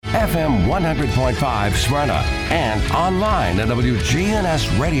FM 100.5 Smyrna, and online at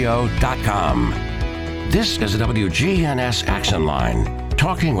WGNSradio.com. This is the WGNS Action Line,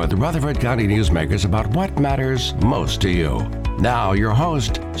 talking with Rutherford County newsmakers about what matters most to you. Now, your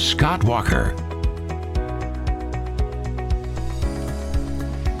host, Scott Walker.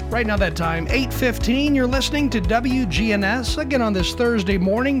 Right now that time, 8:15, you're listening to WGNS, again on this Thursday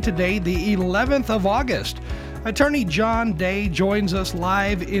morning, today the 11th of August. Attorney John Day joins us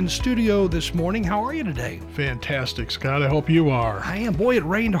live in studio this morning. How are you today? Fantastic, Scott. I hope you are. I am. Boy, it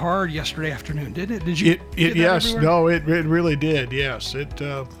rained hard yesterday afternoon, didn't it? Did you? Yes. Everywhere? No, it really did. Yes.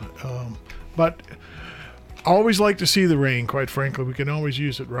 But I always like to see the rain, quite frankly. We can always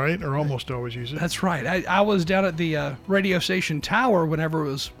use it, right? Or almost always use it. That's right. I was down at the radio station tower whenever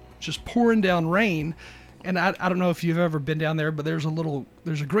it was just pouring down rain. And I don't know if you've ever been down there, but there's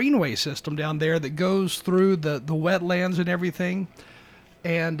a greenway system down there that goes through the wetlands and everything.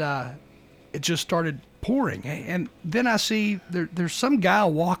 And it just started pouring. And then I see there's some guy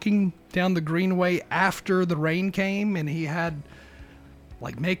walking down the greenway after the rain came, and he had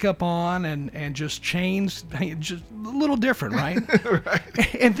like makeup on and just chains, just a little different, right?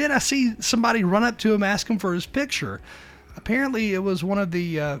 Right. And then I see somebody run up to him, ask him for his picture. Apparently it was one of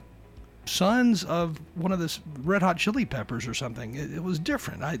the sons of one of the Red Hot Chili Peppers or something. It was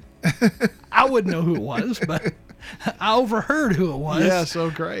different. I wouldn't know who it was, but I overheard who it was. Yeah,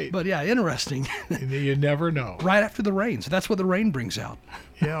 so great. But yeah, interesting. You never know. Right after the rain. So that's what the rain brings out.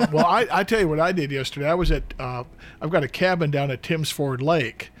 Yeah. Well, I tell you what I did yesterday. I was at, I've got a cabin down at Timms Ford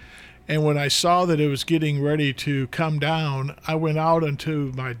Lake. And when I saw that it was getting ready to come down, I went out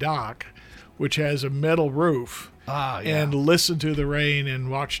onto my dock, which has a metal roof. And listened to the rain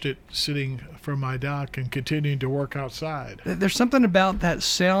and watched it sitting from my dock and continuing to work outside. There's something about that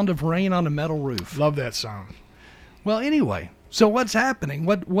sound of rain on a metal roof. Love that sound. Well, anyway, so what's happening?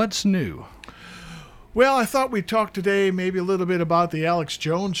 What's new? Well, I thought we'd talk today maybe a little bit about the Alex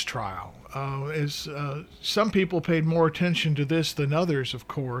Jones trial. Some people paid more attention to this than others, of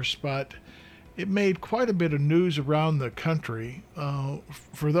course, but it made quite a bit of news around the country.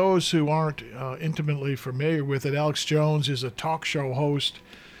 For those who aren't intimately familiar with it, Alex Jones is a talk show host,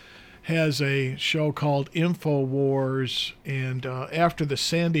 has a show called InfoWars, and after the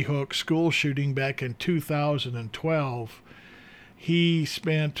Sandy Hook school shooting back in 2012, he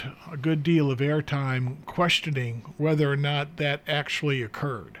spent a good deal of airtime questioning whether or not that actually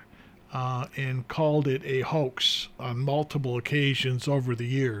occurred. And called it a hoax on multiple occasions over the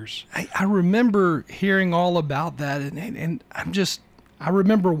years. I remember hearing all about that, and I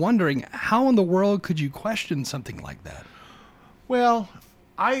remember wondering, how in the world could you question something like that? Well,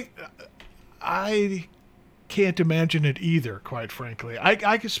 I can't imagine it either, quite frankly.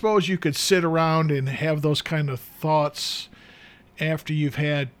 I suppose you could sit around and have those kind of thoughts after you've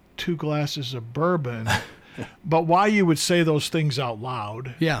had 2 glasses of bourbon. But why you would say those things out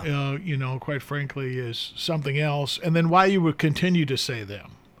loud, quite frankly, is something else. And then why you would continue to say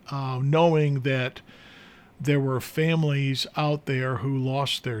them, knowing that there were families out there who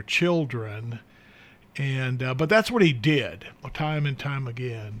lost their children. But that's what he did time and time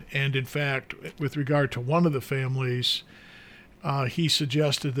again. And in fact, with regard to one of the families, he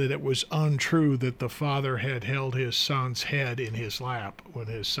suggested that it was untrue that the father had held his son's head in his lap when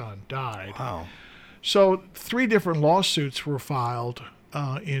his son died. Wow. So 3 different lawsuits were filed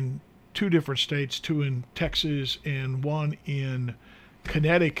in 2 different states, 2 in Texas and 1 in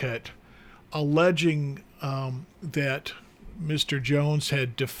Connecticut, alleging that Mr. Jones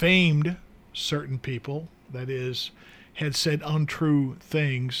had defamed certain people, that is, had said untrue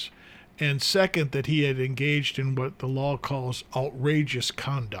things, and second, that he had engaged in what the law calls outrageous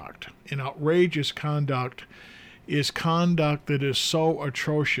conduct. And outrageous conduct is conduct that is so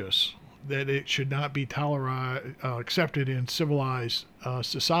atrocious that it should not be accepted in civilized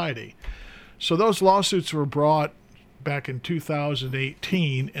society. So those lawsuits were brought back in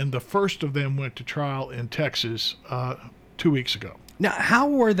 2018, and the first of them went to trial in Texas 2 weeks ago. Now, how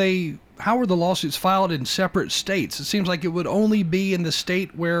were the lawsuits filed in separate states? It seems like it would only be in the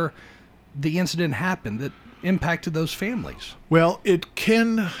state where the incident happened that impacted those families. Well, it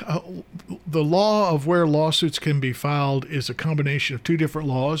can, the law of where lawsuits can be filed is a combination of 2 different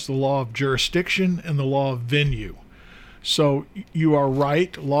laws, the law of jurisdiction and the law of venue. So you are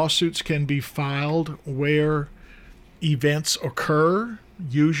right, lawsuits can be filed where events occur,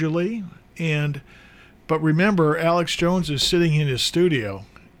 usually, but remember, Alex Jones is sitting in his studio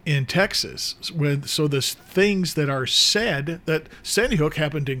in Texas, so the things that are said, that Sandy Hook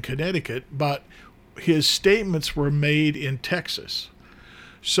happened in Connecticut, but his statements were made in Texas.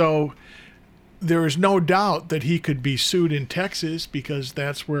 So there is no doubt that he could be sued in Texas because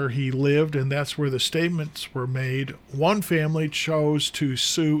that's where he lived and that's where the statements were made. One family chose to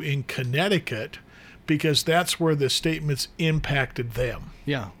sue in Connecticut because that's where the statements impacted them.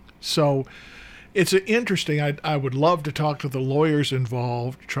 Yeah. So it's interesting. I would love to talk to the lawyers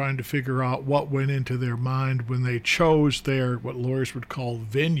involved, trying to figure out what went into their mind when they chose their, what lawyers would call,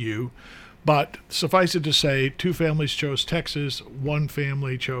 venue. But suffice it to say, 2 families chose Texas, 1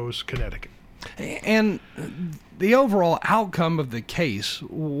 family chose Connecticut. And the overall outcome of the case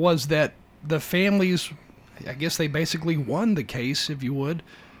was that the families, I guess they basically won the case, if you would.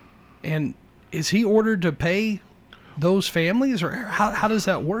 And is he ordered to pay those families, or how does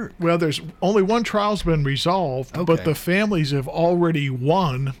that work? Well, there's only one trial's been resolved, Okay. but the families have already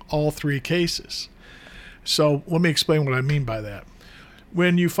won all 3 cases. So let me explain what I mean by that.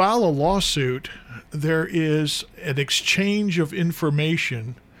 When you file a lawsuit, there is an exchange of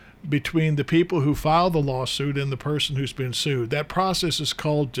information between the people who file the lawsuit and the person who's been sued. That process is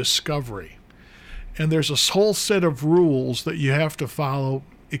called discovery. And there's a whole set of rules that you have to follow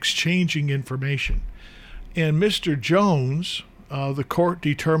exchanging information. And Mr. Jones, the court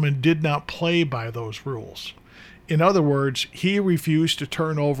determined, did not play by those rules. In other words, he refused to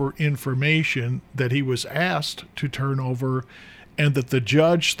turn over information that he was asked to turn over and that the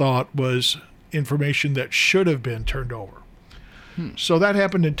judge thought was information that should have been turned over. So that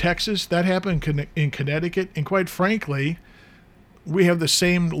happened in Texas, that happened in Connecticut, and quite frankly, we have the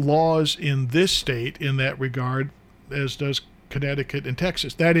same laws in this state in that regard as does Connecticut and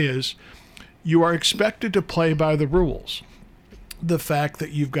Texas. That is, you are expected to play by the rules. The fact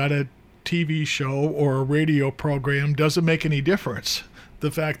that you've got a TV show or a radio program doesn't make any difference.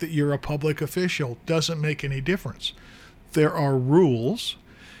 The fact that you're a public official doesn't make any difference. There are rules,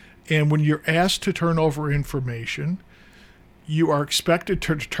 and when you're asked to turn over information, you are expected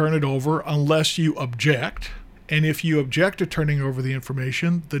to turn it over unless you object. And if you object to turning over the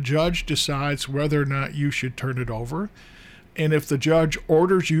information, the judge decides whether or not you should turn it over. And if the judge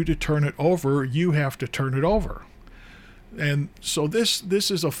orders you to turn it over, you have to turn it over. And so this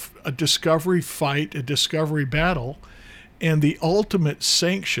is a discovery fight, a discovery battle. And the ultimate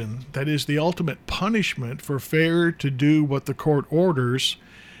sanction, that is the ultimate punishment for failure to do what the court orders,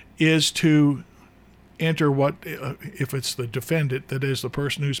 is to enter what, if it's the defendant, that is the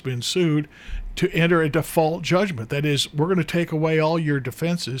person who's been sued, to enter a default judgment. That is, we're going to take away all your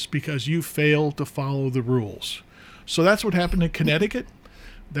defenses because you failed to follow the rules. So that's what happened in Connecticut.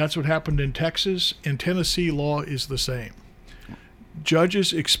 That's what happened in Texas. And Tennessee law is the same.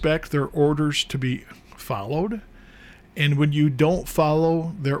 Judges expect their orders to be followed. And when you don't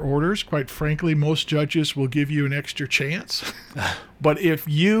follow their orders, quite frankly, most judges will give you an extra chance. But if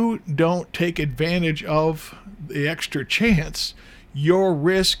you don't take advantage of the extra chance, your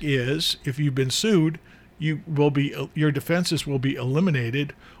risk is, if you've been sued, your defenses will be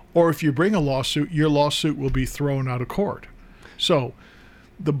eliminated. Or if you bring a lawsuit, your lawsuit will be thrown out of court. So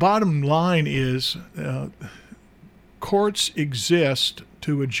the bottom line is courts exist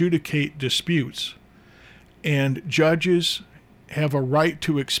to adjudicate disputes. And judges have a right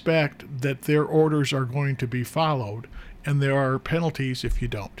to expect that their orders are going to be followed, and there are penalties if you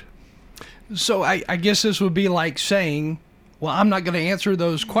don't. So I guess this would be like saying, well, I'm not going to answer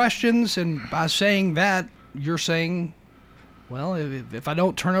those questions, and by saying that, you're saying, well, if I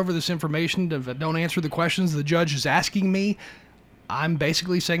don't turn over this information, if I don't answer the questions the judge is asking me, I'm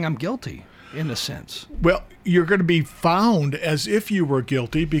basically saying I'm guilty. In a sense. Well, you're going to be found as if you were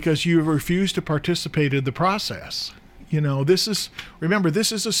guilty because you refused to participate in the process. You know, remember,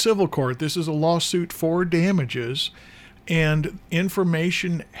 this is a civil court. This is a lawsuit for damages, and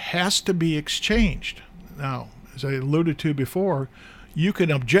information has to be exchanged. Now, as I alluded to before, you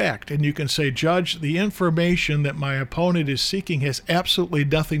can object and you can say, Judge, the information that my opponent is seeking has absolutely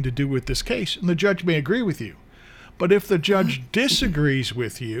nothing to do with this case. And the judge may agree with you. But if the judge disagrees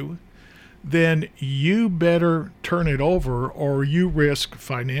with you, then you better turn it over or you risk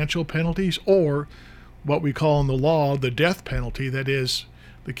financial penalties or what we call in the law the death penalty. That is,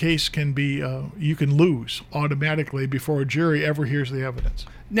 the case can be, you can lose automatically before a jury ever hears the evidence.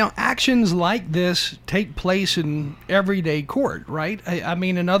 Now, actions like this take place in everyday court, right? I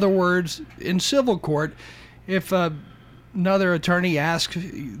mean, in other words, in civil court, if another attorney asks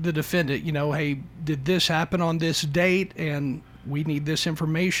the defendant, you know, hey, did this happen on this date? And we need this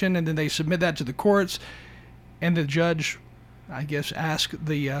information, and then they submit that to the courts, and the judge, I guess, asks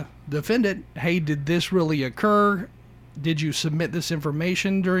the defendant, hey, did this really occur? Did you submit this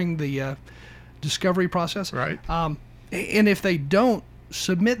information during the discovery process? Right. And if they don't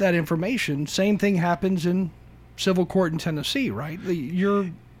submit that information, same thing happens in civil court in Tennessee, right?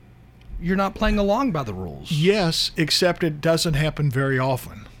 you're not playing along by the rules. Yes, except it doesn't happen very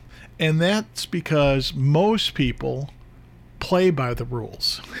often. And that's because most people play by the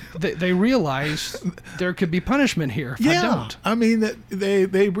rules. They realize there could be punishment here if I don't. I mean,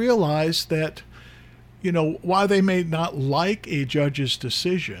 they realize that, while they may not like a judge's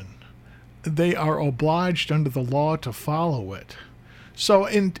decision, they are obliged under the law to follow it. So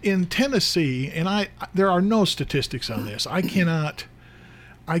in Tennessee, and there are no statistics on this. I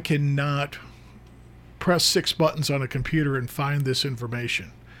cannot press 6 buttons on a computer and find this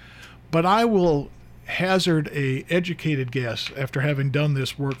information. But I will hazard a educated guess, after having done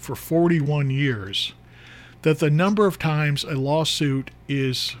this work for 41 years, that the number of times a lawsuit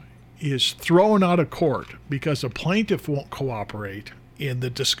is thrown out of court because a plaintiff won't cooperate in the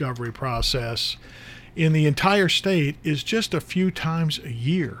discovery process in the entire state is just a few times a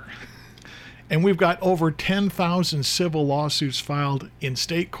year. And we've got over 10,000 civil lawsuits filed in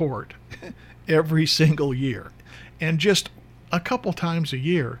state court every single year, and just a couple times a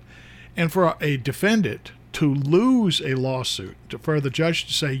year. And for a defendant to lose a lawsuit, for the judge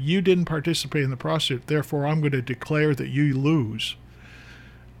to say, you didn't participate in the process, therefore I'm going to declare that you lose,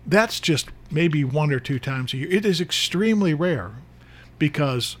 that's just maybe 1 or 2 times a year. It is extremely rare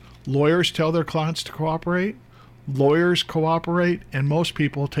because lawyers tell their clients to cooperate, lawyers cooperate, and most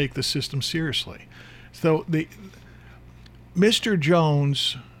people take the system seriously. So Mr.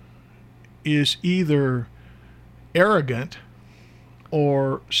 Jones is either arrogant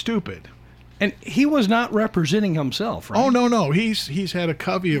or stupid. And he was not representing himself, right? Oh, no. He's had a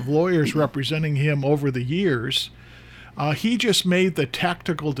covey of lawyers representing him over the years. He just made the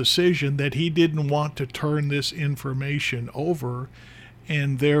tactical decision that he didn't want to turn this information over,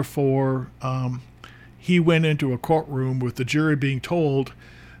 and therefore he went into a courtroom with the jury being told,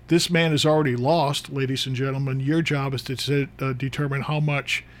 this man has already lost, ladies and gentlemen. Your job is to determine how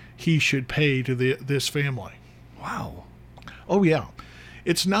much he should pay to this family. Wow. Oh, yeah.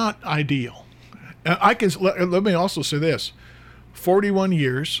 It's not ideal. Let me also say this. 41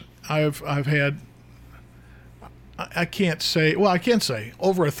 years, I've had, I can say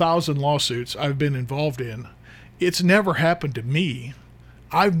over 1,000 lawsuits I've been involved in. It's never happened to me.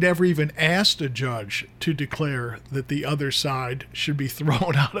 I've never even asked a judge to declare that the other side should be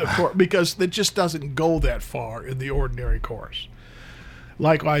thrown out of court because it just doesn't go that far in the ordinary course.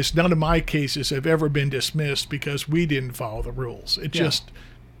 Likewise, none of my cases have ever been dismissed because we didn't follow the rules. It just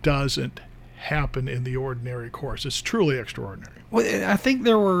doesn't happen in the ordinary course. It's truly extraordinary. Well, I think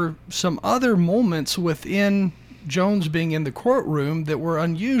there were some other moments within Jones being in the courtroom that were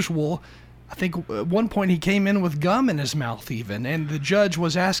unusual. I think at one point he came in with gum in his mouth even, and the judge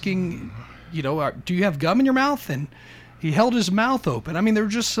was asking, do you have gum in your mouth? And he held his mouth open. I mean, there were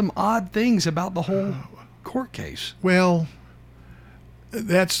just some odd things about the whole court case. Well,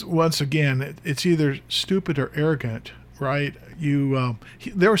 that's, once again, it's either stupid or arrogant, right?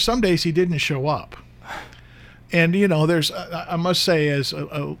 There were some days he didn't show up. And, I must say, as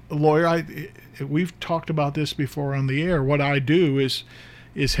a lawyer, we've talked about this before on the air. What I do is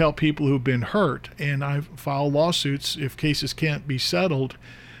help people who've been hurt, and I file lawsuits if cases can't be settled.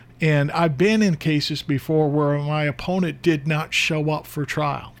 And I've been in cases before where my opponent did not show up for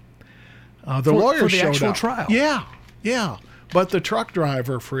trial. The lawyer showed up. For the actual trial? Yeah. But the truck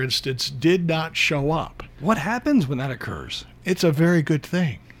driver, for instance, did not show up. What happens when that occurs? It's a very good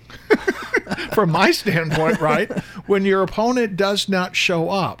thing. From my standpoint, right? When your opponent does not show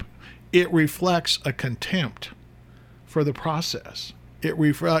up, it reflects a contempt for the process. It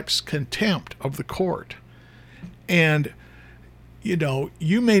reflects contempt of the court. And,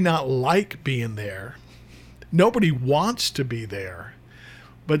 you may not like being there. Nobody wants to be there.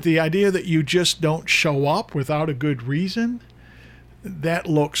 But the idea that you just don't show up without a good reason, that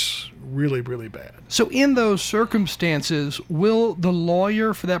looks really, really bad. So in those circumstances, will the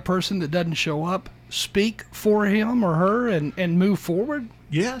lawyer for that person that doesn't show up speak for him or her and move forward?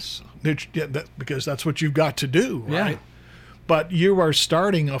 Yes, because that's what you've got to do, right? Yeah. But you are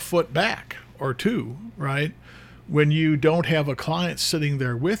starting a foot back or two, right? When you don't have a client sitting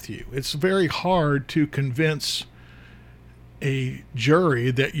there with you. It's very hard to convince a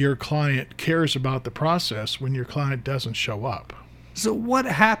jury that your client cares about the process when your client doesn't show up. So what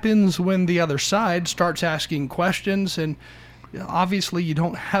happens when the other side starts asking questions, and obviously you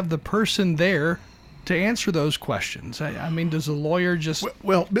don't have the person there to answer those questions? I mean, does the lawyer just...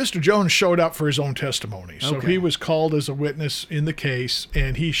 Well, Mr. Jones showed up for his own testimony. So Okay. He was called as a witness in the case,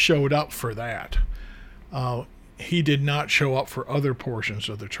 and he showed up for that. He did not show up for other portions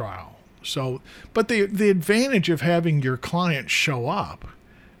of the trial. So, but the advantage of having your client show up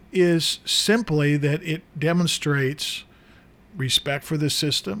is simply that it demonstrates respect for the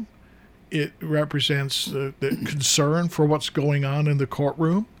system. It represents the concern for what's going on in the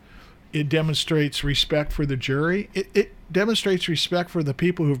courtroom. It demonstrates respect for the jury. It demonstrates respect for the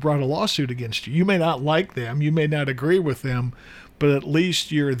people who've brought a lawsuit against you. You may not like them, you may not agree with them, but at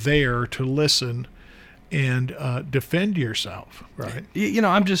least you're there to listen and defend yourself, right?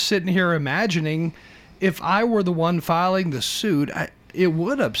 I'm just sitting here imagining if I were the one filing the suit, it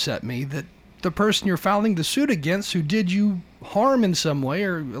would upset me that the person you're filing the suit against who did you harm in some way,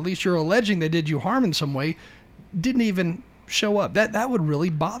 or at least you're alleging they did you harm in some way, didn't even show up. That would really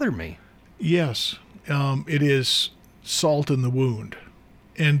bother me. Yes, it is salt in the wound.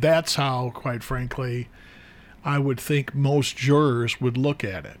 And that's how, quite frankly, I would think most jurors would look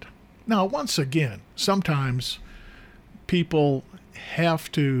at it. Now, once again, sometimes people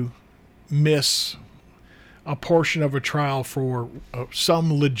have to miss a portion of a trial for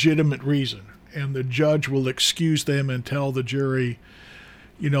some legitimate reason, and the judge will excuse them and tell the jury,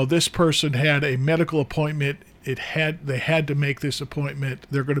 this person had a medical appointment. They had to make this appointment.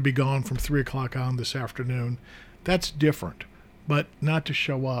 They're going to be gone from 3 o'clock on this afternoon. That's different, but not to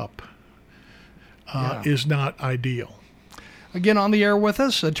show up is not ideal. Again, on the air with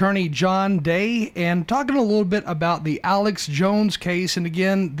us, attorney John Day, and talking a little bit about the Alex Jones case. And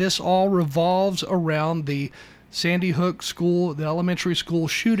again, this all revolves around the Sandy Hook school, the elementary school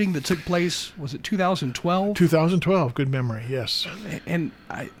shooting that took place, was it 2012? 2012, good memory, yes. And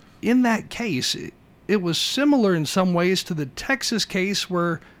in that case, it was similar in some ways to the Texas case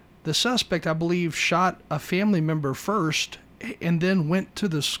where the suspect, I believe, shot a family member first and then went to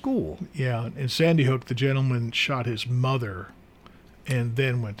the school. Yeah, in Sandy Hook, the gentleman shot his mother and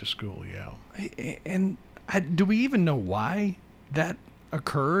then went to school, yeah. And do we even know why that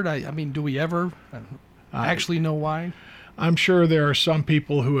occurred? I mean, do we ever actually know why? I'm sure there are some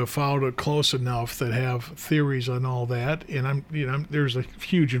people who have followed it close enough that have theories on all that. And there's a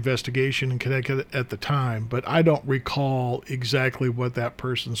huge investigation in Connecticut at the time, but I don't recall exactly what that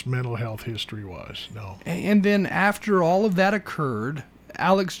person's mental health history was. No. And then after all of that occurred,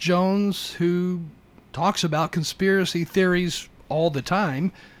 Alex Jones, who talks about conspiracy theories all the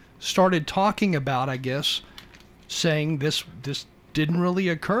time, started talking about, I guess, saying this didn't really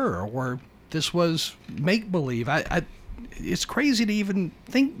occur, or this was make-believe. It's crazy to even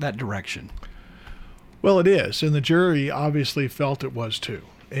think that direction. Well, it is, and the jury obviously felt it was too.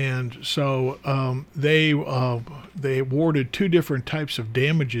 And so they awarded two different types of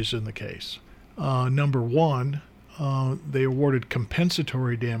damages in the case. Number one, they awarded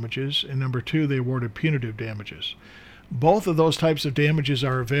compensatory damages, and number two, they awarded punitive damages. Both of those types of damages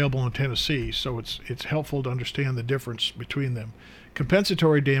are available in Tennessee, so it's helpful to understand the difference between them.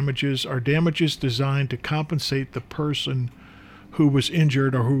 Compensatory damages are damages designed to compensate the person who was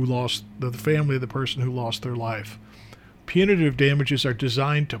injured or who lost, the family of the person who lost their life. Punitive damages are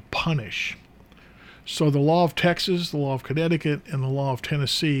designed to punish. So the law of Texas, the law of Connecticut, and the law of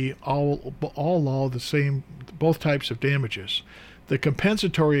Tennessee all law the same, both types of damages. The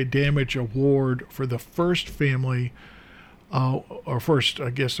compensatory damage award for the first family, I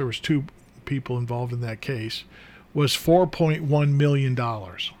guess there was two people involved in that case, was $4.1 million.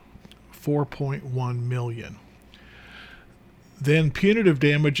 $4.1 million. Then punitive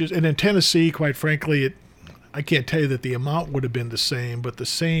damages, and in Tennessee, quite frankly, I can't tell you that the amount would have been the same, but the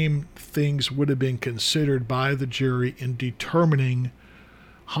same things would have been considered by the jury in determining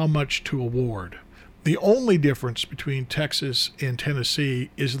how much to award. The only difference between Texas and Tennessee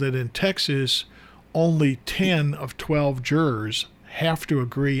is that in Texas, only 10 of 12 jurors have to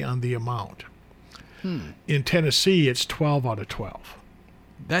agree on the amount. In Tennessee, it's 12 out of 12.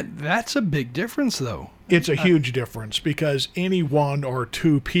 That's a big difference, though. It's a huge difference because any one or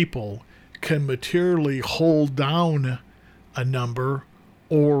two people can materially hold down a number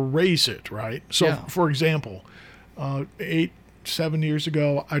or raise it, right? So, Yeah. For example, 7 years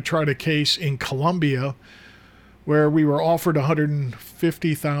ago, I tried a case in Columbia where we were offered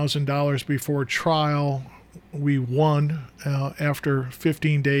 $150,000 before trial. We won after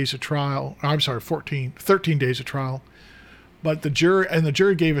 15 days of trial. 13 days of trial. But the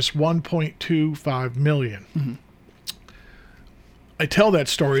jury gave us $1.25 million. Mm-hmm. I tell that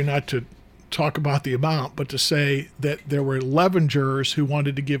story not to talk about the amount, but to say that there were 11 jurors who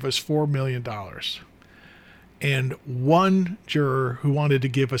wanted to give us $4 million. And one juror who wanted to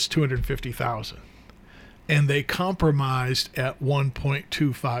give us $250,000. And they compromised at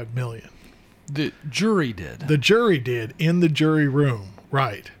 $1.25 million. The jury did. The jury did in the jury room,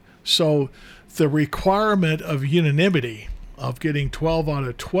 right. So the requirement of unanimity of getting 12 out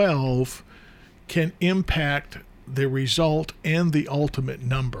of 12 can impact the result and the ultimate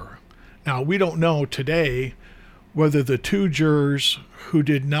number. Now, we don't know today whether the two jurors who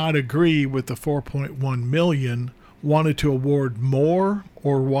did not agree with the $4.1 million wanted to award more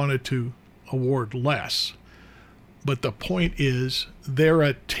or wanted to award less. But the point is, they're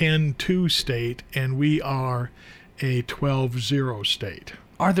a 10-2 state, and we are a 12-0 state.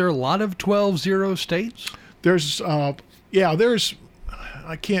 Are there a lot of 12-0 states? There's, I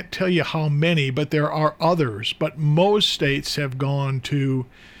can't tell you how many, but there are others. But most states have gone to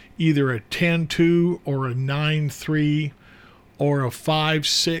either a 10-2 or a 9-3 or a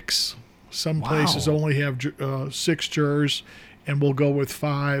 5-6. Some places only have 6 jurors, and we'll go with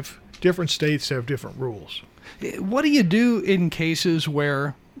 5. Different states have different rules. What do you do in cases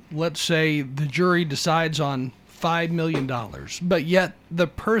where, let's say, the jury decides on $5 million, but yet the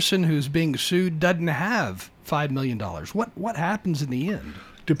person who's being sued doesn't have $5 million? What happens in the end?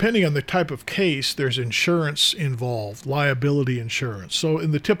 Depending on the type of case, there's insurance involved, liability insurance. So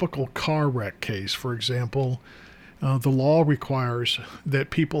in the typical car wreck case, for example, the law requires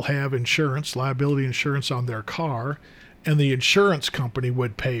that people have insurance, liability insurance on their car, and the insurance company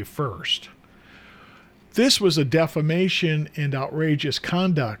would pay first. This was a defamation and outrageous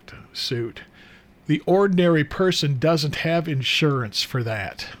conduct suit. The ordinary person doesn't have insurance for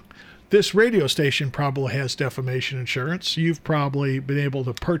that. This radio station probably has defamation insurance. You've probably been able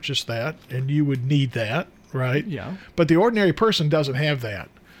to purchase that, and you would need that, right? Yeah. But the ordinary person doesn't have that.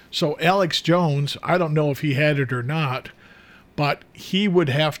 So Alex Jones, I don't know if he had it or not, but he would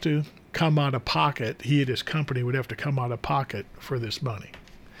have to come out of pocket. He and his company would have to come out of pocket for this money.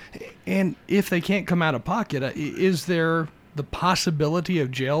 And if they can't come out of pocket, is there the possibility of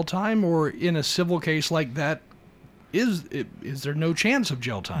jail time, or in a civil case like that, is there no chance of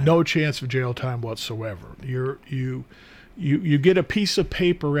jail time? No chance of jail time whatsoever. You get a piece of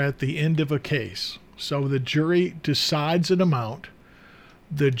paper at the end of a case. So the jury decides an amount.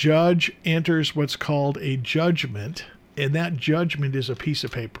 The judge enters what's called a judgment, and that judgment is a piece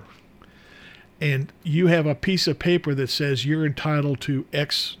of paper. And you have a piece of paper that says you're entitled to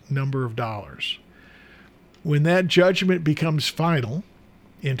X number of dollars. When that judgment becomes final,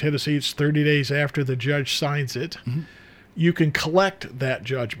 in Tennessee it's 30 days after the judge signs it, you can collect that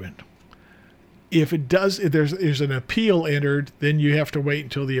judgment. If there's an appeal entered, then you have to wait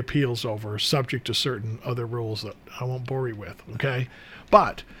until the appeal's over, subject to certain other rules that I won't bore you with, okay?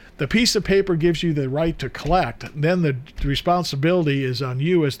 But the piece of paper gives you the right to collect. Then the responsibility is on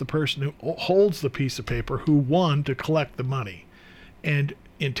you as the person who holds the piece of paper who won to collect the money. And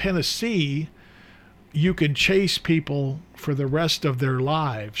in Tennessee, you can chase people for the rest of their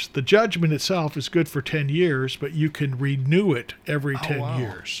lives. The judgment itself is good for 10 years, but you can renew it every 10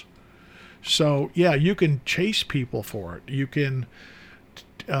 years. So, yeah, you can chase people for it. You can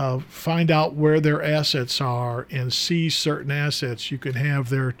find out where their assets are and seize certain assets. You can have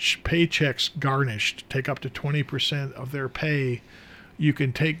their paychecks garnished, take up to 20% of their pay. You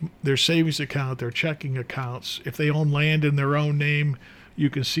can take their savings account, their checking accounts. If they own land in their own name, you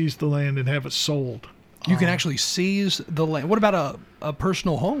can seize the land and have it sold. You can actually seize the land. What about a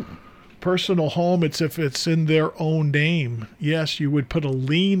personal home? Personal home, if it's in their own name. Yes, you would put a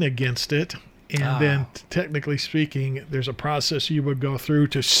lien against it. And then, technically speaking, there's a process you would go through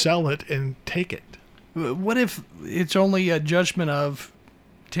to sell it and take it. What if it's only a judgment of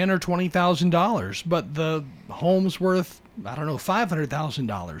 $10,000 or $20,000, but the home's worth, I don't know,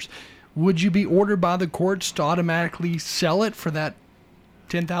 $500,000? Would you be ordered by the courts to automatically sell it for that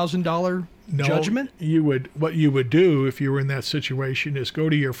 $10,000 judgment? What you would do if you were in that situation is go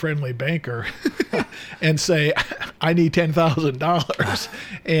to your friendly banker and say, I need $10,000,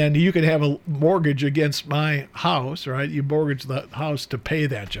 and you can have a mortgage against my house, right? You mortgage the house to pay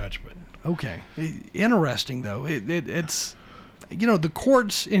that judgment. Okay. Interesting, though. It's, the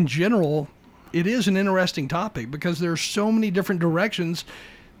courts in general, it is an interesting topic because there's so many different directions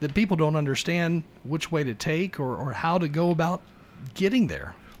that people don't understand which way to take or how to go about getting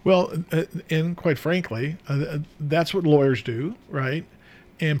there. Well, and quite frankly, that's what lawyers do, right?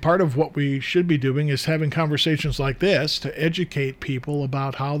 And part of what we should be doing is having conversations like this to educate people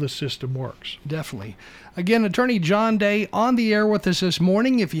about how the system works. Definitely. Again, Attorney John Day on the air with us this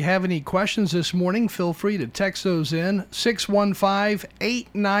morning. If you have any questions this morning, feel free to text those in,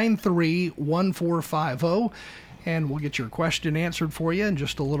 615-893-1450. And we'll get your question answered for you in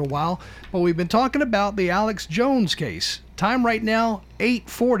just a little while. But we've been talking about the Alex Jones case. Time right now,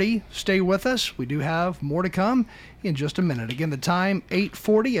 8:40. Stay with us. We do have more to come in just a minute. Again, the time,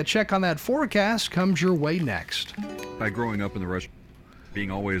 8:40. A check on that forecast comes your way next. By growing up in the Rush.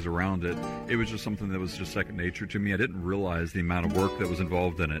 being always around it, it was just something that was just second nature to me. I didn't realize the amount of work that was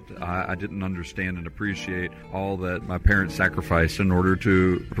involved in it. I didn't understand and appreciate all that my parents sacrificed in order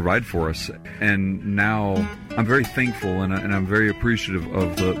to provide for us. And now I'm very thankful and I'm very appreciative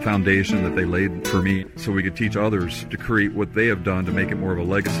of the foundation that they laid for me so we could teach others to create what they have done to make it more of a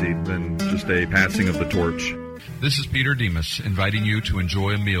legacy than just a passing of the torch. This is Peter Demas inviting you to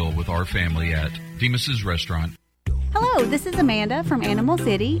enjoy a meal with our family at Demas's Restaurant. Hello, this is Amanda from Animal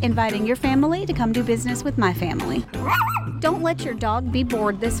City, inviting your family to come do business with my family. Don't let your dog be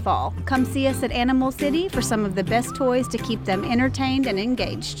bored this fall. Come see us at Animal City for some of the best toys to keep them entertained and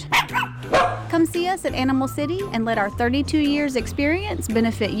engaged. Come see us at Animal City and let our 32 years experience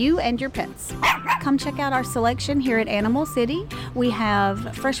benefit you and your pets. Come check out our selection here at Animal City. We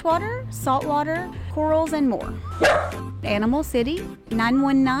have freshwater, saltwater, corals, and more. Animal City,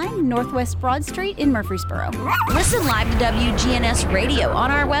 919 Northwest Broad Street in Murfreesboro. Listen live to WGNS Radio on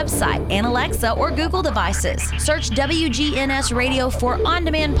our website and Alexa or Google devices. Search WGNS Radio for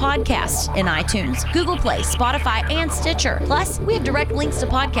on-demand podcasts in iTunes, Google Play, Spotify, and Stitcher. Plus, we have direct links to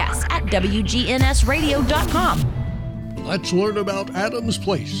podcasts at WGNSradio.com. Let's learn about Adams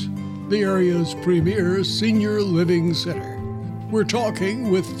Place, the area's premier senior living center. We're talking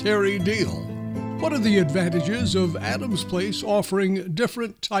with Terry Deal. What are the advantages of Adams Place offering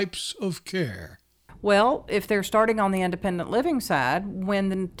different types of care? Well, if they're starting on the independent living side, when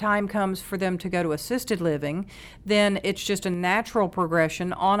the time comes for them to go to assisted living, then it's just a natural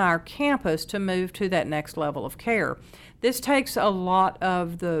progression on our campus to move to that next level of care. This takes a lot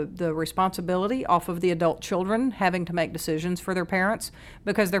of the responsibility off of the adult children having to make decisions for their parents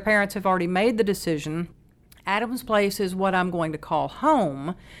because their parents have already made the decision. Adams Place is what I'm going to call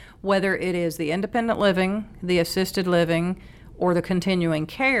home, whether it is the independent living, the assisted living, or the continuing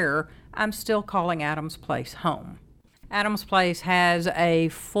care. I'm still calling Adams Place home. Adams Place has a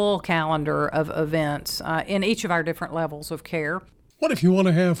full calendar of events in each of our different levels of care. What if you want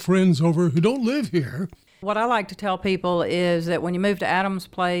to have friends over who don't live here? What I like to tell people is that when you move to Adams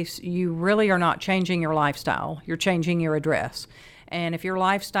Place, you really are not changing your lifestyle. You're changing your address. And if your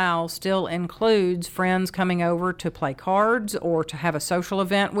lifestyle still includes friends coming over to play cards or to have a social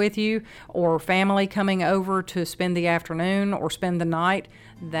event with you, or family coming over to spend the afternoon or spend the night,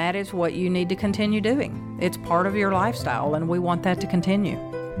 that is what you need to continue doing. It's part of your lifestyle, and we want that to continue.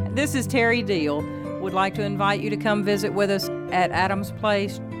 This is Terry Deal. Would like to invite you to come visit with us at Adams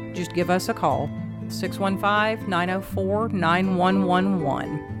Place. Just give us a call,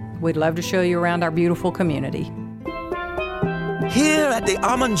 615-904-9111. We'd love to show you around our beautiful community. Here at the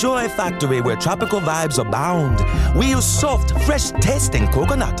Almond Joy Factory, where tropical vibes abound, we use soft, fresh-tasting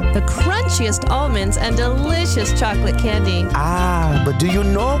coconut. The crunchiest almonds and delicious chocolate candy. Ah, but do you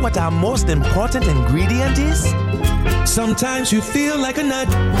know what our most important ingredient is? Sometimes you feel like a nut.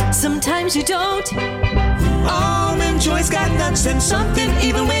 Sometimes you don't. Almond Joy's got nuts and something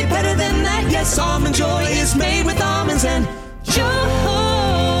even way better than that. Yes, Almond Joy is made with almonds and joy.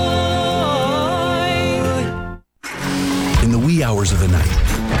 In the wee hours of the night,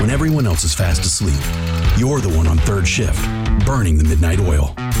 when everyone else is fast asleep, you're the one on third shift, burning the midnight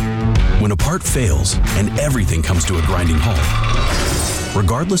oil. When a part fails and everything comes to a grinding halt,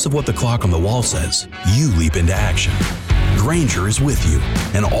 regardless of what the clock on the wall says, you leap into action. Grainger is with you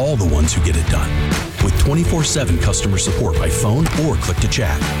and all the ones who get it done, with 24/7 customer support by phone or click to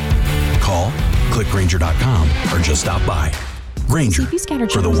chat. Call, click Grainger.com, or just stop by. Grainger,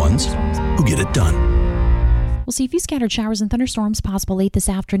 for the ones who get it done. We'll see a few scattered showers and thunderstorms possible late this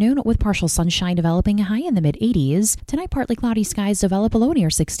afternoon, with partial sunshine developing, a high in the mid-80s. Tonight, partly cloudy skies develop, below near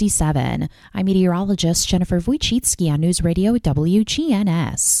 67. I'm meteorologist Jennifer Wojcicki on News Radio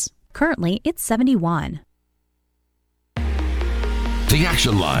WGNS. Currently, it's 71. The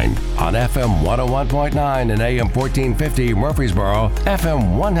Action Line on FM 101.9 and AM 1450 Murfreesboro,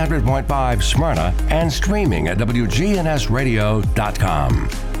 FM 100.5 Smyrna, and streaming at WGNSradio.com.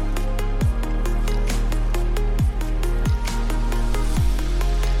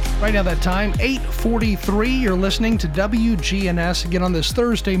 Right now that time, 8:43, you're listening to WGNS. Again on this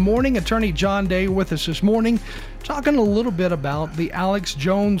Thursday morning, Attorney John Day with us this morning, talking a little bit about the Alex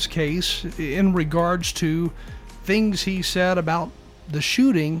Jones case in regards to things he said about the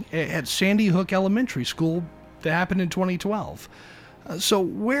shooting at Sandy Hook Elementary School that happened in 2012. So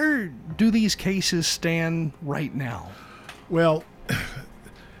where do these cases stand right now? Well,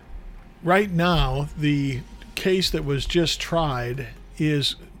 right now, the case that was just tried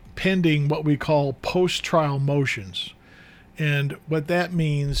is pending what we call post-trial motions. And what that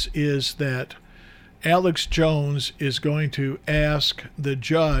means is that Alex Jones is going to ask the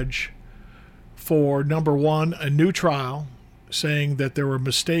judge for, number one, a new trial, saying that there were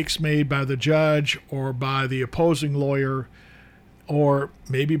mistakes made by the judge or by the opposing lawyer or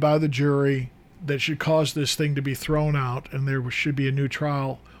maybe by the jury that should cause this thing to be thrown out and there should be a new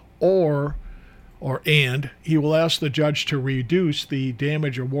trial, and he will ask the judge to reduce the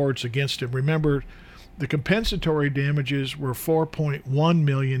damage awards against him. Remember, the compensatory damages were $4.1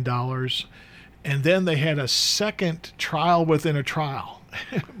 million, and then they had a second trial within a trial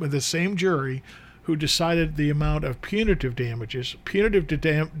with the same jury who decided the amount of punitive damages. Punitive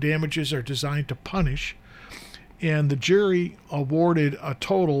damages are designed to punish, and the jury awarded a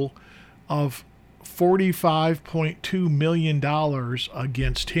total of $45.2 million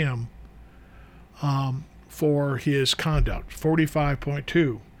against him for his conduct,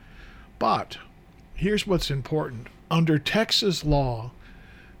 45.2. But here's what's important. Under Texas law,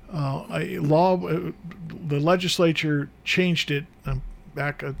 the legislature changed it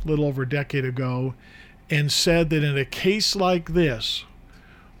back a little over a decade ago and said that in a case like this,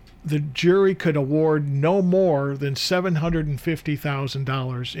 the jury could award no more than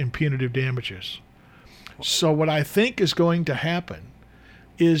 $750,000 in punitive damages. So what I think is going to happen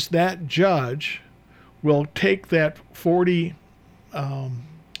is that judge will take that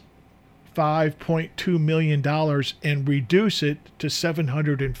 $45.2 million and reduce it to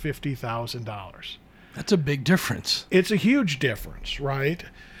 $750,000. That's a big difference. It's a huge difference, right?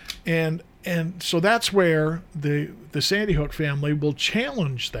 And so that's where the Sandy Hook family will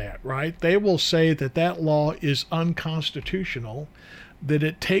challenge that, right? They will say that that law is unconstitutional, that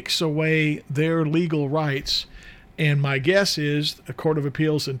it takes away their legal rights. And my guess is the Court of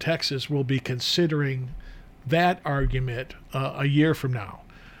Appeals in Texas will be considering that argument a year from now.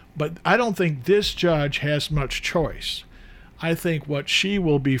 But I don't think this judge has much choice. I think what she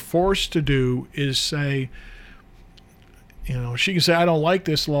will be forced to do is say, she can say, I don't like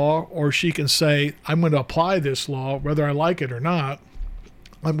this law, or she can say, I'm going to apply this law, whether I like it or not.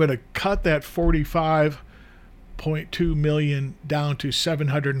 I'm going to cut that $45.2 million down to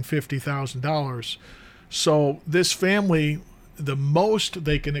 $750,000. So this family, the most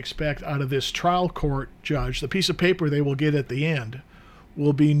they can expect out of this trial court judge, the piece of paper they will get at the end,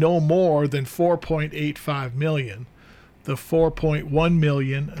 will be no more than $4.85 million. The $4.1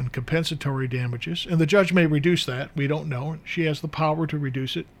 million in compensatory damages, and the judge may reduce that. We don't know. She has the power to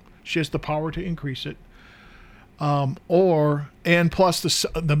reduce it. She has the power to increase it, and plus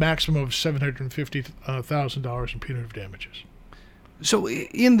the maximum of $750,000 in punitive damages. So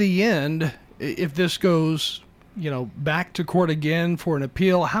in the end, if this goes, back to court again for an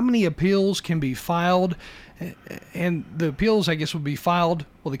appeal, how many appeals can be filed? And the appeals, I guess, would be filed.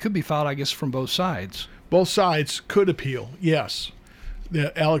 Well, they could be filed, I guess, from both sides. Both sides could appeal, yes.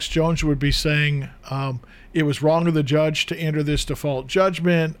 Alex Jones would be saying, it was wrong of the judge to enter this default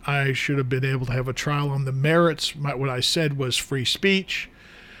judgment. I should have been able to have a trial on the merits. What I said was free speech.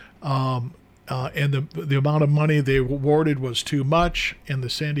 And the amount of money they awarded was too much. And the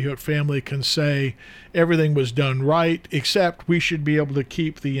Sandy Hook family can say everything was done right, except we should be able to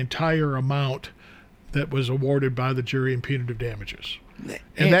keep the entire amount that was awarded by the jury in punitive damages.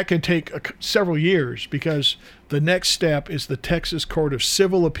 And that can take several years, because the next step is the Texas Court of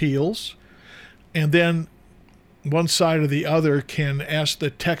Civil Appeals, and then one side or the other can ask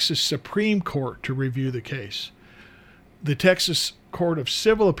the Texas Supreme Court to review the case. The Texas Court of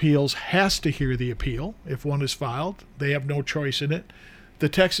Civil Appeals has to hear the appeal if one is filed. They have no choice in it. The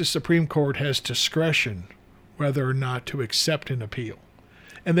Texas Supreme Court has discretion whether or not to accept an appeal.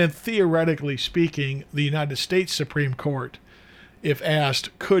 And then theoretically speaking, the United States Supreme Court, if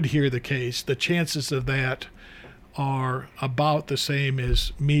asked, could hear the case. The chances of that are about the same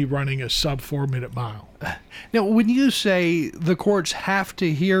as me running a sub 4-minute mile. Now, when you say the courts have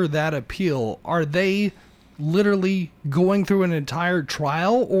to hear that appeal, are they literally going through an entire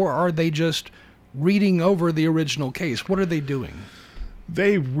trial, or are they just reading over the original case? What are they doing?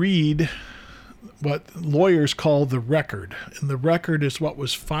 They read what lawyers call the record. And the record is what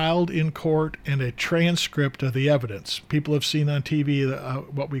was filed in court and a transcript of the evidence. People have seen on TV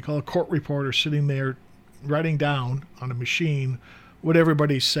what we call a court reporter sitting there writing down on a machine what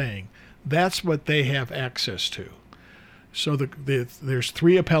everybody's saying. That's what they have access to. So there's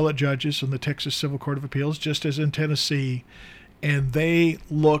 3 appellate judges in the Texas Civil Court of Appeals, just as in Tennessee, and they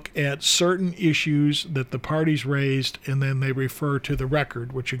look at certain issues that the parties raised, and then they refer to the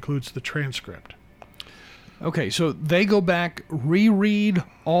record, which includes the transcript. Okay, so they go back, reread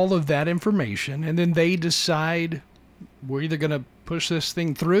all of that information, and then they decide we're either going to push this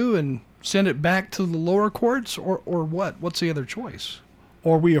thing through and send it back to the lower courts, or what? What's the other choice?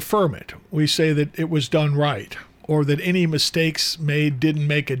 Or we affirm it. We say that it was done right, or that any mistakes made didn't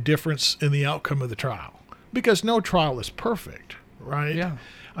make a difference in the outcome of the trial. because no trial is perfect, right? Yeah.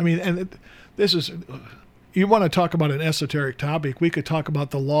 I mean, and this is, you want to talk about an esoteric topic, we could talk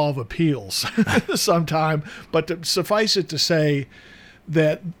about the law of appeals sometime, but to suffice it to say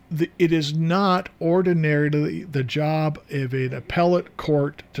that it is not ordinarily the job of an appellate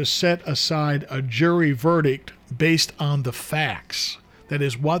court to set aside a jury verdict based on the facts. That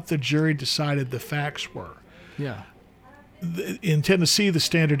is what the jury decided the facts were. Yeah. In Tennessee, the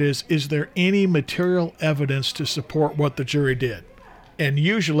standard is there any material evidence to support what the jury did? And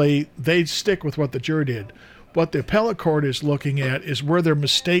usually they stick with what the jury did. What the appellate court is looking at is, were there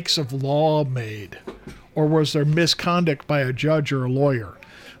mistakes of law made, or was there misconduct by a judge or a lawyer?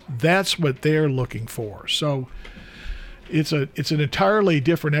 That's what they're looking for. So it's an entirely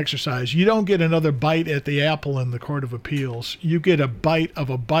different exercise. You don't get another bite at the apple in the Court of Appeals. You get a bite of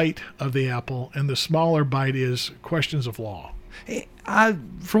the apple, and the smaller bite is questions of law.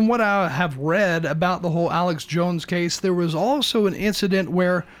 From what I have read about the whole Alex Jones case, there was also an incident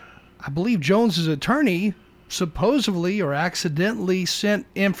where I believe Jones's attorney supposedly or accidentally sent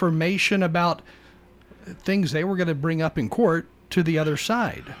information about things they were going to bring up in court to the other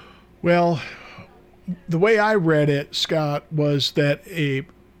side. Well, the way I read it, Scott, was that a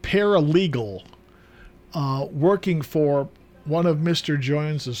paralegal working for one of Mr.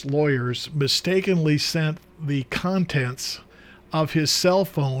 Jones's lawyers mistakenly sent the contents of his cell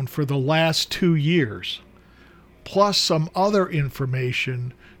phone for the last 2 years, plus some other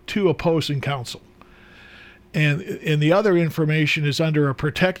information, to opposing counsel. And the other information is under a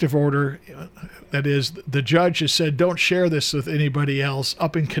protective order. That is, the judge has said, don't share this with anybody else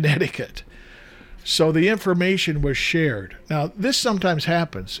up in Connecticut. So the information was shared. Now, this sometimes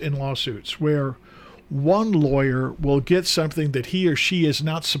happens in lawsuits where one lawyer will get something that he or she is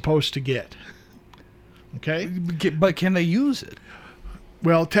not supposed to get. Okay? But can they use it?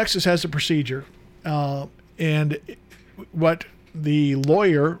 Well, Texas has a procedure. And what the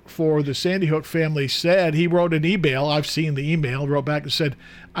lawyer for the Sandy Hook family said, he wrote an email. I've seen the email, wrote back and said,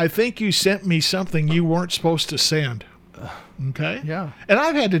 I think you sent me something you weren't supposed to send. Okay? Yeah. And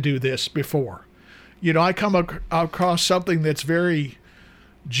I've had to do this before. You know, I come across something that's very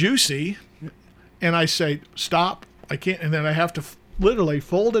juicy, and I say, stop, I can't, and then I have to literally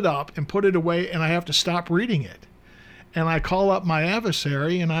fold it up and put it away, and I have to stop reading it. And I call up my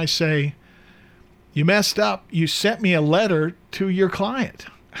adversary, and I say, you messed up. You sent me a letter to your client.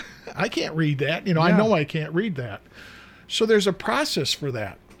 I can't read that. You know, I know I can't read that. So there's a process for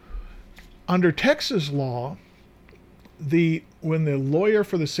that. Under Texas law, when the lawyer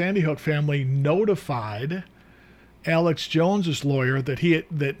for the Sandy Hook family notified Alex Jones's lawyer that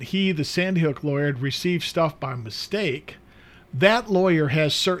he, the Sandy Hook lawyer, had received stuff by mistake, that lawyer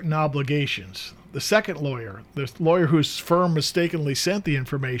has certain obligations. The second lawyer, the lawyer whose firm mistakenly sent the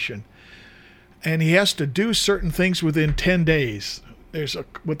information, and he has to do certain things within 10 days. There's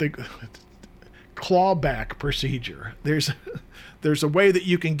what they clawback procedure. There's a way that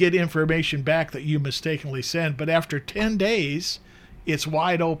you can get information back that you mistakenly sent, but after 10 days, it's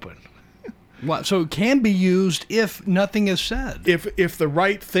wide open. What? So it can be used if nothing is said. If the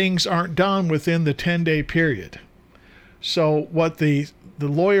right things aren't done within the 10-day period. So what the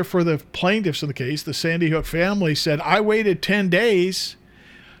lawyer for the plaintiffs in the case, the Sandy Hook family, said, I waited 10 days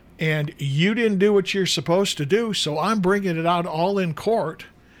and you didn't do what you're supposed to do, so I'm bringing it out all in court.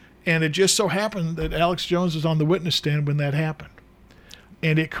 And it just so happened that Alex Jones was on the witness stand when that happened.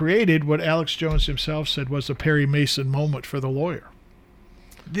 And it created what Alex Jones himself said was a Perry Mason moment for the lawyer.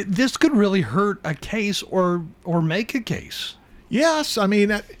 This could really hurt a case or make a case. Yes, I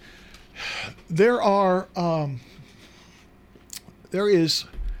mean, there is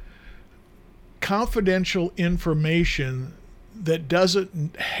confidential information that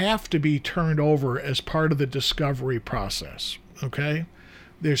doesn't have to be turned over as part of the discovery process, okay?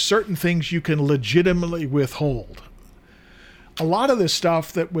 There's certain things you can legitimately withhold. A lot of this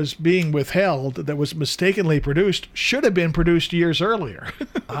stuff that was being withheld, that was mistakenly produced, should have been produced years earlier.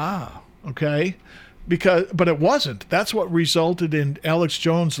 Okay? But it wasn't. That's what resulted in Alex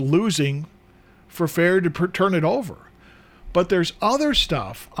Jones losing for failure to turn it over. But there's other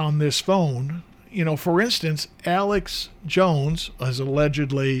stuff on this phone. You know, for instance, Alex Jones has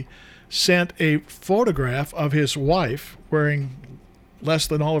allegedly sent a photograph of his wife wearing less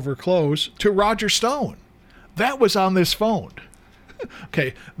than all of her clothes to Roger Stone. That was on this phone.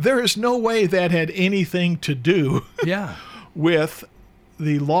 Okay, there is no way that had anything to do with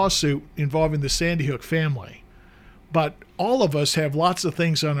the lawsuit involving the Sandy Hook family. But all of us have lots of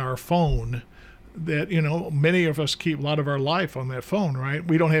things on our phone that, many of us keep a lot of our life on that phone, right?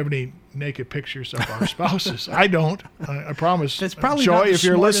 We don't have any naked pictures of our spouses. I don't. I promise. That's probably Joy, not the if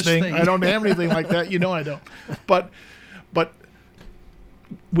you're smartest listening, thing. I don't have anything like that. I don't. But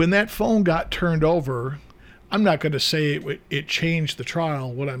when that phone got turned over, I'm not going to say it changed the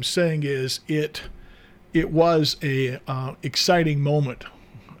trial. What I'm saying is it was a exciting moment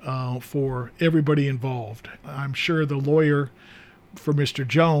for everybody involved. I'm sure the lawyer for Mr.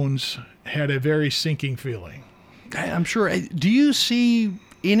 Jones had a very sinking feeling. I'm sure. Do you see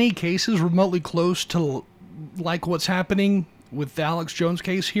any cases remotely close to like what's happening with the Alex Jones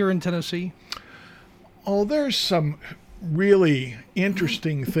case here in Tennessee? Oh, there's some really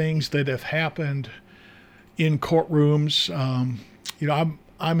interesting things that have happened in courtrooms.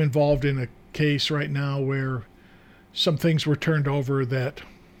 I'm involved in a case right now where some things were turned over that,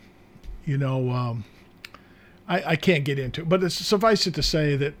 I can't get into. But suffice it to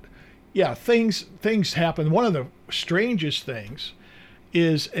say that, yeah, things happen. One of the strangest things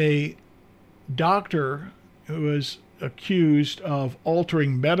is a doctor who was accused of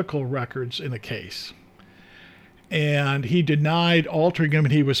altering medical records in a case. And he denied altering them,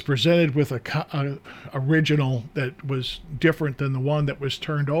 and he was presented with a original that was different than the one that was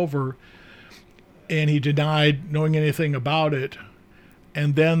turned over, and he denied knowing anything about it.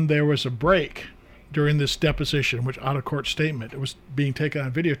 And then there was a break during this deposition, which out-of-court statement. It was being taken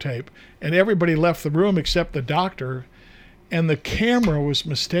on videotape, and everybody left the room except the doctor, and the camera was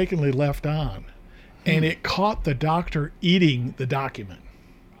mistakenly left on, and it caught the doctor eating the document.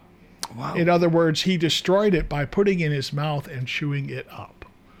 Wow. In other words, he destroyed it by putting it in his mouth and chewing it up.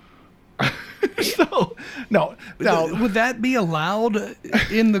 No. Would that be allowed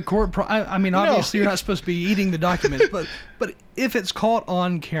in the court? Obviously you're not supposed to be eating the documents, but if it's caught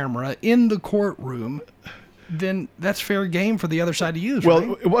on camera in the courtroom, then that's fair game for the other side to use, Well,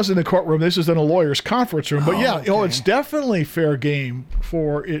 right? it wasn't a courtroom. This is in a lawyer's conference room. But okay. It's definitely fair game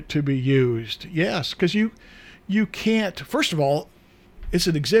for it to be used. Yes, because you can't, first of all, it's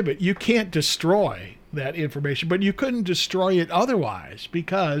an exhibit. You can't destroy that information, but you couldn't destroy it otherwise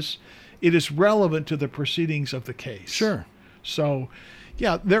because it is relevant to the proceedings of the case. Sure. So,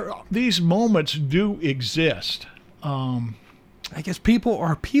 yeah, these moments do exist. I guess people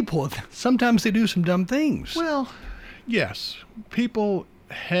are people. Sometimes they do some dumb things. Well, yes. People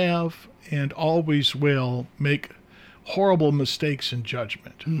have and always will make horrible mistakes in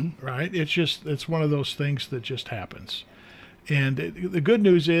judgment, right? It's one of those things that just happens. And the good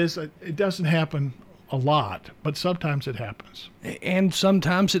news is it doesn't happen a lot, but sometimes it happens. And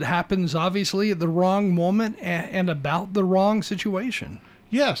sometimes it happens, obviously, at the wrong moment and about the wrong situation.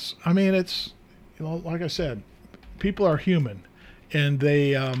 Yes. I mean, it's, like I said, people are human. And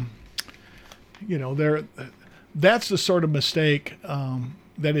they, that's the sort of mistake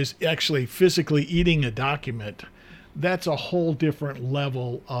that is actually physically eating a document. That's a whole different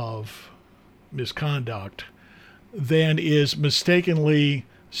level of misconduct than is mistakenly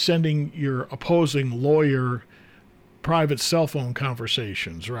sending your opposing lawyer private cell phone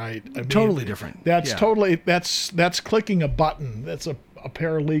conversations, right? Totally different. That's that's clicking a button. That's a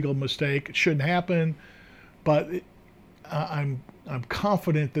paralegal mistake. It shouldn't happen, but I'm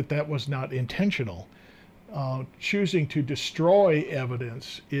confident that was not intentional. Choosing to destroy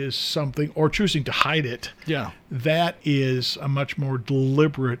evidence is something, or choosing to hide it. Yeah. That is a much more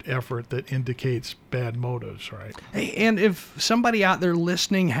deliberate effort that indicates bad motives, right? Hey, and if somebody out there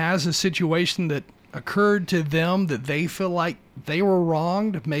listening has a situation that occurred to them that they feel like they were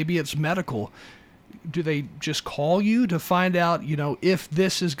wronged, maybe it's medical, do they just call you to find out, if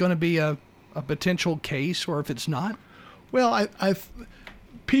this is going to be a potential case or if it's not? Well,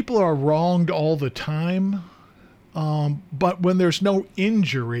 people are wronged all the time, but when there's no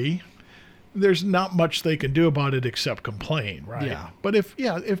injury, there's not much they can do about it except complain, right? Yeah. But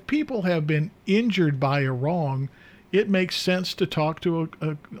if people have been injured by a wrong, it makes sense to talk to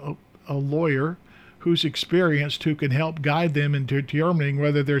a lawyer who's experienced, who can help guide them in determining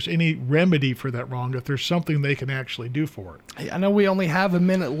whether there's any remedy for that wrong, if there's something they can actually do for it. I know we only have a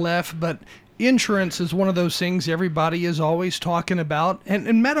minute left, but insurance is one of those things everybody is always talking about,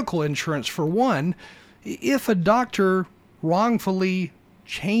 and medical insurance for one. If a doctor wrongfully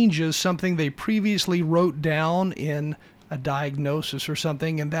changes something they previously wrote down in a diagnosis or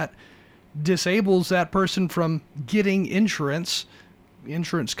something, and that disables that person from getting insurance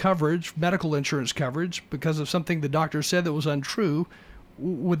coverage, medical insurance coverage, because of something the doctor said that was untrue,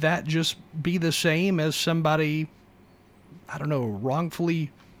 would that just be the same as somebody,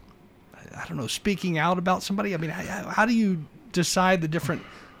 wrongfully, speaking out about somebody? I mean, how do you decide the different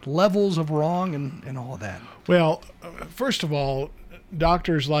levels of wrong and all that? Well, first of all,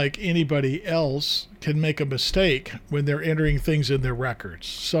 doctors, like anybody else, can make a mistake when they're entering things in their records.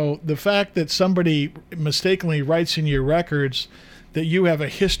 So the fact that somebody mistakenly writes in your records that you have a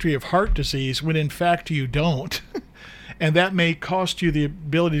history of heart disease when in fact you don't, and that may cost you the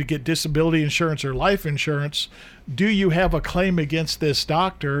ability to get disability insurance or life insurance, do you have a claim against this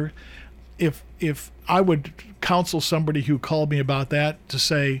doctor? If I would counsel somebody who called me about that to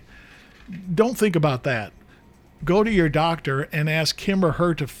say, don't think about that. Go to your doctor and ask him or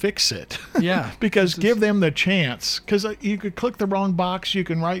her to fix it. Yeah. Because give them the chance. Because you could click the wrong box. You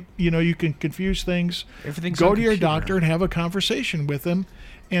can write, you can confuse things. Everything's Go on to your computer. doctor and have a conversation with them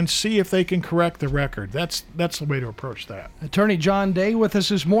and see if they can correct the record. That's the way to approach that. Attorney John Day with us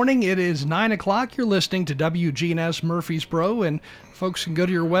this morning. It is 9 o'clock. You're listening to WGNS Murfreesboro, and folks can go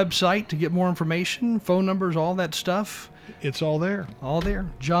to your website to get more information, phone numbers, all that stuff. It's all there. All there.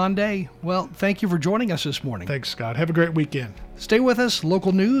 John Day. Well, thank you for joining us this morning. Thanks, Scott. Have a great weekend. Stay with us.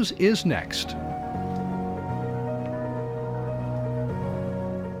 Local news is next.